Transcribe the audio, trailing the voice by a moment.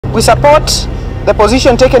We support the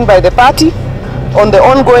position taken by the party on the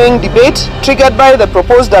ongoing debate triggered by the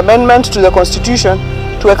proposed amendment to the Constitution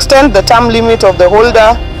to extend the term limit of the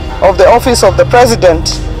holder of the office of the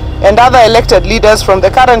President and other elected leaders from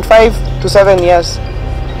the current 5 to 7 years.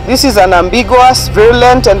 This is an ambiguous,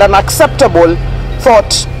 virulent, and unacceptable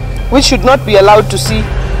thought which should not be allowed to see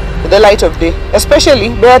the light of day, especially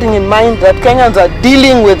bearing in mind that Kenyans are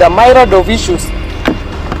dealing with a myriad of issues,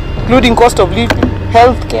 including cost of living,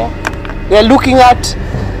 health care. They are looking at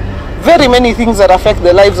very many things that affect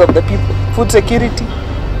the lives of the people, food security.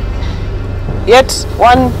 Yet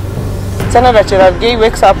one Senator Cherargei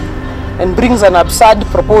wakes up and brings an absurd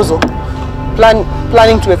proposal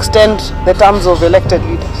planning to extend the terms of elected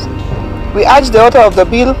leaders. We urge the author of the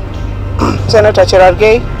bill, Senator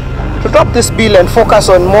Cherargei, to drop this bill and focus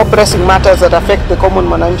on more pressing matters that affect the common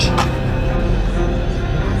mananchi.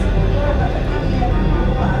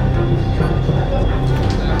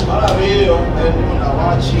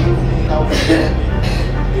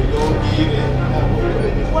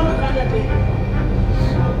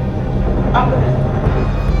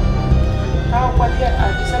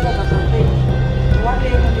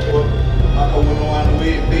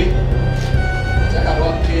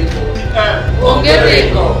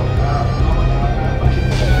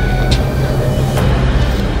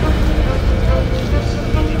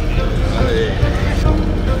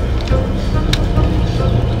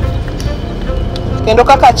 Kendo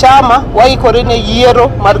kaka chama waikore ne yiero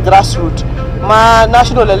mar grassroots ma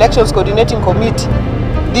National Elections Coordinating Committee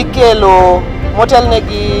dikelo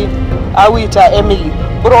motelnegi Awita Emily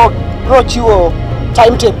bro chiwo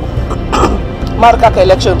timetable mar kaka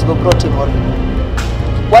elections go bro timore.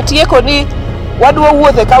 Watieko ni wadwa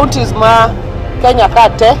wuothe counties ma Kenya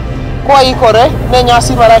kate kwaikore ne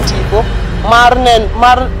nyasi maratipo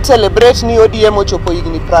mar celebrate ni ODM ochopo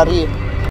higni 20.